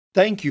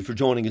Thank you for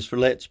joining us for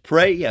Let's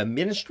Pray, a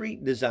ministry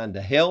designed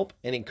to help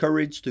and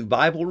encourage through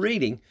Bible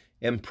reading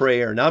and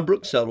prayer. And I'm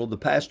Brooke Settle, the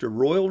pastor of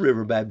Royal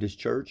River Baptist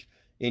Church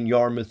in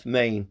Yarmouth,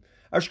 Maine.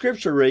 Our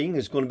scripture reading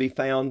is going to be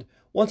found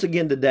once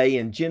again today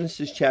in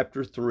Genesis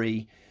chapter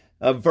 3,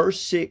 verse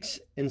 6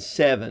 and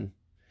 7.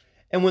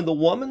 And when the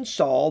woman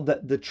saw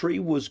that the tree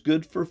was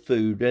good for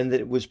food, and that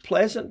it was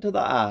pleasant to the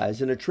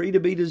eyes, and a tree to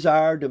be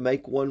desired to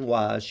make one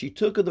wise, she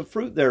took of the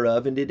fruit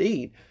thereof and did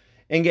eat,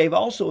 and gave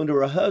also unto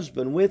her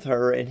husband with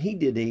her, and he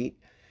did eat.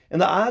 And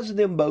the eyes of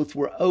them both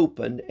were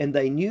opened, and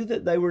they knew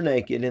that they were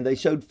naked, and they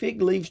sewed fig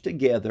leaves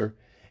together,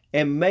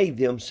 and made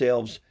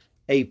themselves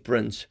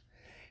aprons.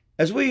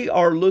 As we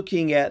are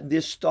looking at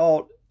this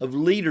thought of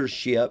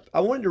leadership,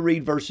 I wanted to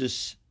read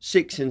verses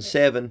 6 and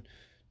 7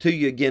 to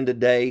you again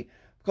today,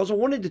 because I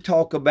wanted to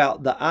talk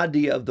about the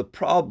idea of the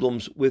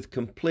problems with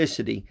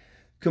complicity.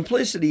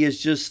 Complicity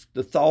is just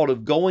the thought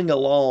of going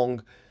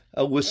along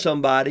with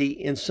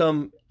somebody in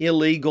some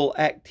illegal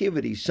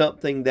activity,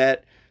 something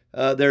that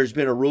there's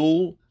been a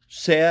rule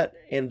set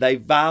and they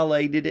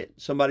violated it,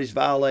 somebody's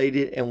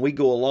violated it, and we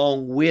go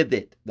along with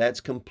it.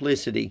 That's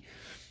complicity.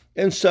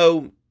 And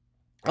so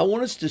I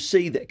want us to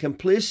see that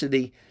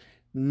complicity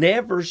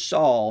never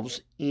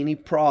solves any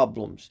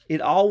problems.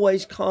 It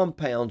always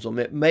compounds them.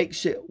 It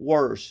makes it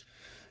worse.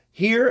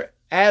 Here,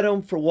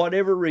 Adam, for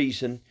whatever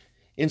reason,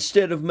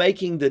 instead of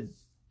making the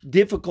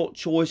difficult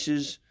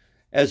choices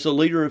as the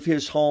leader of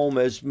his home,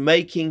 as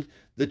making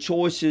the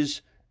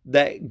choices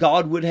that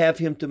God would have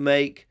him to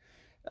make,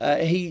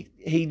 he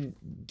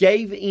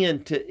gave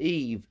in to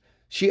Eve.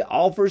 She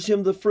offers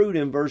him the fruit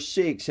in verse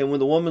 6. And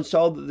when the woman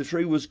saw that the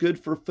tree was good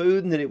for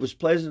food, and that it was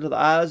pleasant to the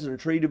eyes, and a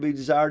tree to be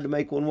desired to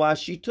make one wise,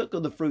 she took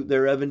of the fruit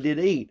thereof and did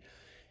eat,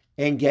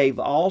 and gave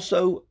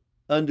also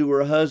unto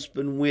her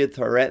husband with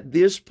her. At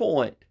this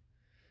point,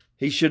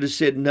 he should have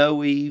said,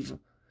 "No, Eve,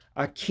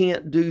 I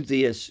can't do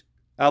this.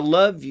 I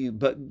love you,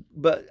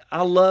 but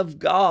I love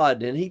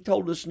God, and he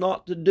told us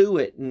not to do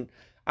it, and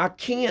I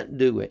can't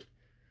do it."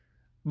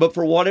 But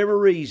for whatever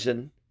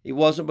reason, it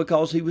wasn't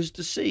because he was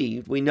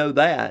deceived. We know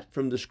that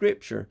from the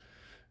scripture.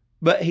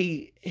 But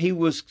he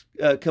was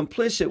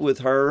complicit with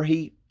her.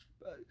 He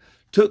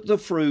took the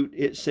fruit,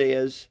 it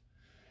says,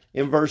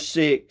 in verse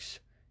 6.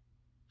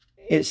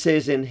 It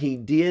says, and he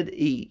did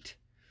eat.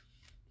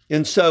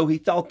 And so he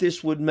thought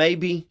this would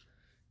maybe,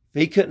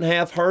 if he couldn't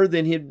have her,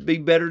 then it'd be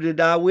better to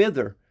die with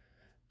her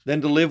than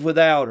to live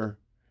without her.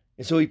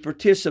 And so he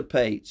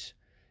participates.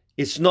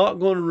 It's not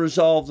going to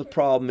resolve the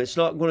problem. It's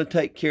not going to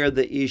take care of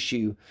the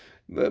issue.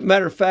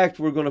 Matter of fact,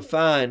 we're going to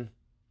find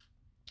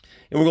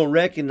and we're going to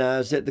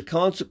recognize that the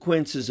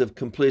consequences of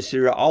complicity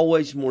are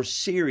always more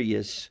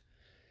serious,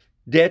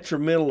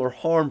 detrimental, or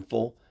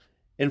harmful,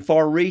 and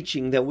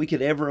far-reaching than we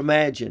could ever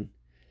imagine.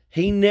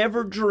 He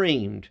never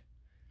dreamed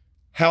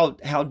how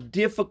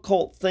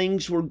difficult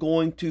things were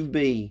going to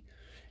be.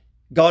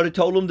 God had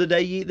told them, the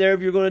day you eat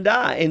thereof, you're going to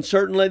die. And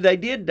certainly they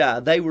did die.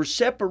 They were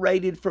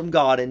separated from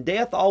God. And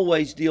death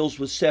always deals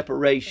with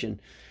separation.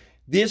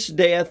 This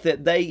death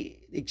that they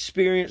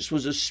experienced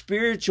was a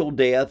spiritual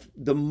death.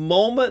 The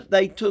moment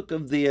they took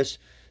of this,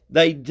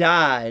 they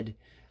died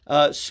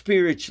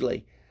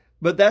spiritually.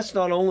 But that's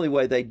not the only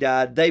way they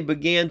died. They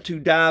began to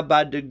die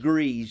by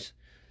degrees.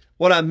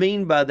 What I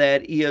mean by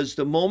that is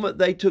the moment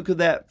they took of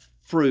that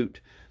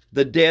fruit,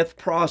 the death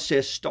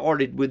process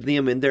started with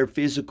them in their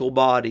physical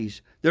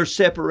bodies. They're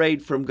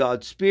separated from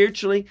God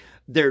spiritually.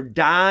 They're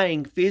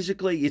dying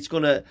physically. It's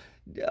going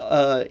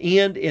to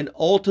end in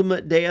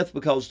ultimate death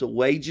because the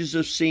wages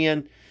of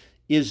sin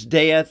is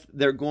death.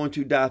 They're going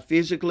to die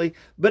physically.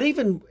 But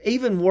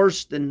even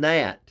worse than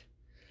that,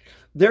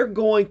 they're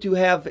going to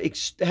have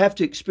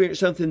to experience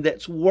something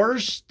that's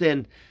worse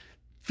than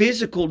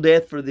physical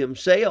death for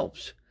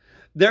themselves.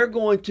 They're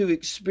going to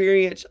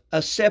experience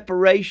a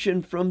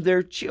separation from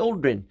their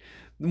children.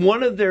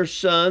 One of their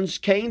sons,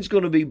 Cain's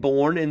going to be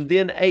born, and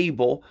then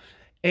Abel.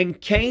 And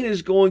Cain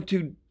is going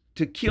to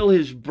kill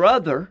his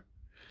brother.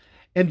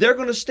 And they're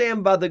going to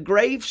stand by the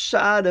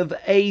graveside of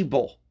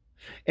Abel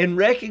and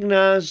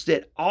recognize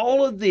that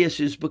all of this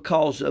is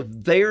because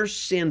of their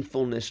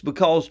sinfulness,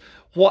 because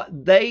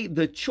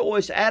the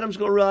choice, Adam's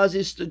going to realize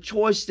it's the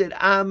choice that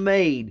I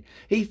made.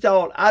 He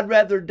thought, I'd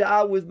rather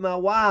die with my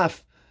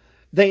wife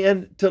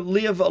than to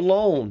live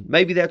alone.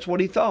 Maybe that's what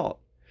he thought.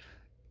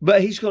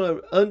 But he's going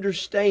to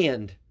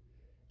understand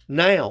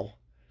now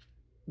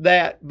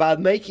that by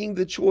making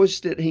the choice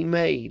that he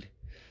made,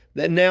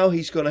 that now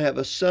he's going to have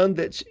a son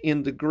that's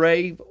in the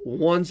grave.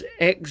 One's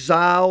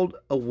exiled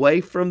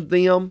away from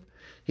them.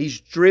 He's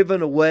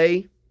driven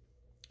away,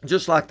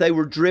 just like they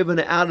were driven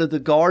out of the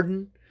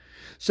garden.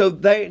 So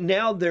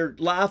now their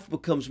life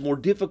becomes more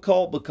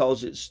difficult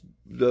because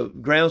the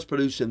ground's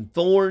producing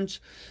thorns.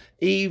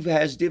 Eve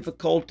has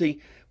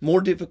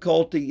more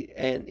difficulty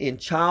and in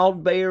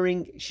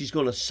childbearing. She's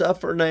going to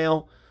suffer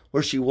now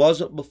where she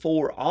wasn't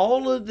before.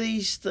 All of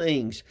these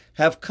things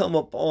have come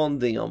upon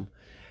them.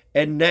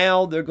 And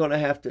now they're going to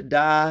have to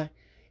die,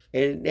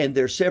 and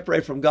they're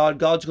separated from God.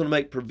 God's going to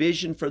make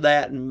provision for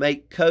that and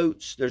make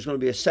coats. There's going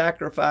to be a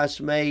sacrifice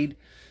made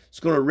It's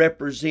going to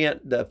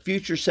represent the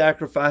future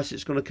sacrifice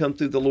that's going to come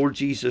through the Lord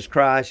Jesus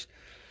Christ.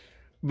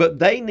 But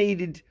they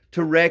needed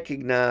to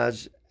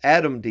recognize,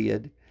 Adam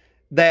did,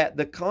 that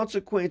the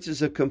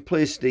consequences of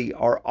complicity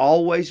are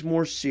always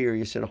more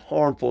serious and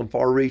harmful and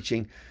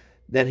far-reaching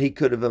than he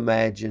could have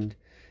imagined.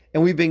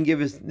 And we've been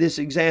given this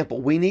example.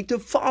 We need to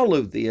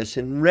follow this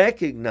and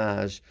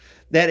recognize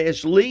that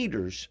as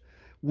leaders,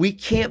 we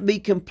can't be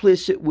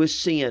complicit with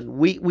sin.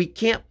 We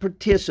can't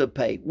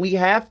participate. We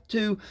have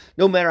to,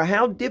 no matter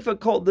how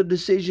difficult the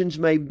decisions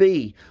may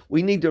be,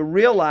 we need to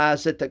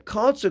realize that the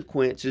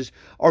consequences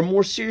are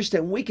more serious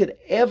than we could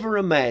ever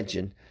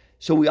imagine.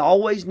 So we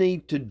always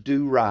need to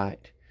do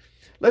right.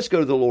 Let's go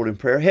to the Lord in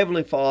prayer.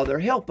 Heavenly Father,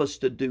 help us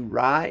to do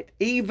right.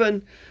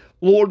 Even,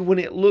 Lord, when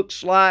it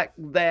looks like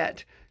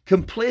that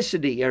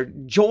complicity or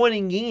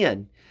joining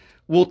in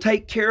will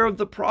take care of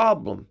the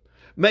problem.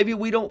 Maybe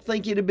we don't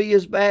think it'd be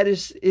as bad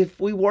as if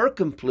we were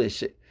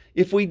complicit,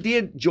 if we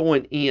did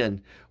join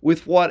in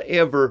with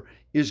whatever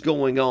is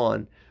going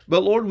on.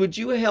 But Lord, would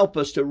you help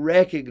us to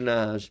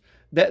recognize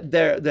that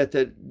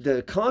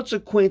the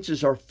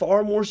consequences are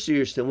far more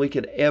serious than we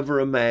could ever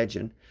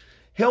imagine.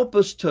 Help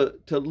us to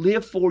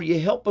live for you.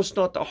 Help us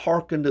not to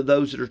hearken to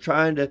those that are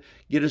trying to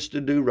get us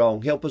to do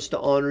wrong. Help us to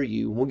honor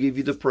you. We'll give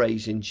you the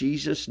praise in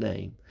Jesus'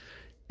 name.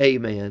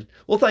 Amen.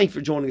 Well, thank you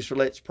for joining us for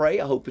Let's Pray.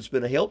 I hope it's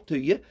been a help to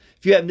you.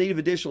 If you have need of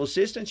additional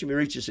assistance, you may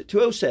reach us at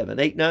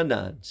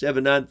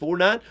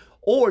 207-899-7949,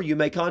 or you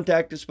may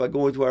contact us by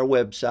going to our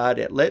website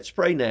at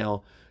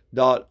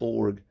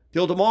letspraynow.org.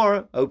 Till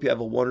tomorrow, I hope you have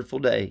a wonderful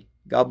day.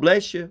 God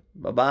bless you.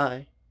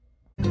 Bye-bye.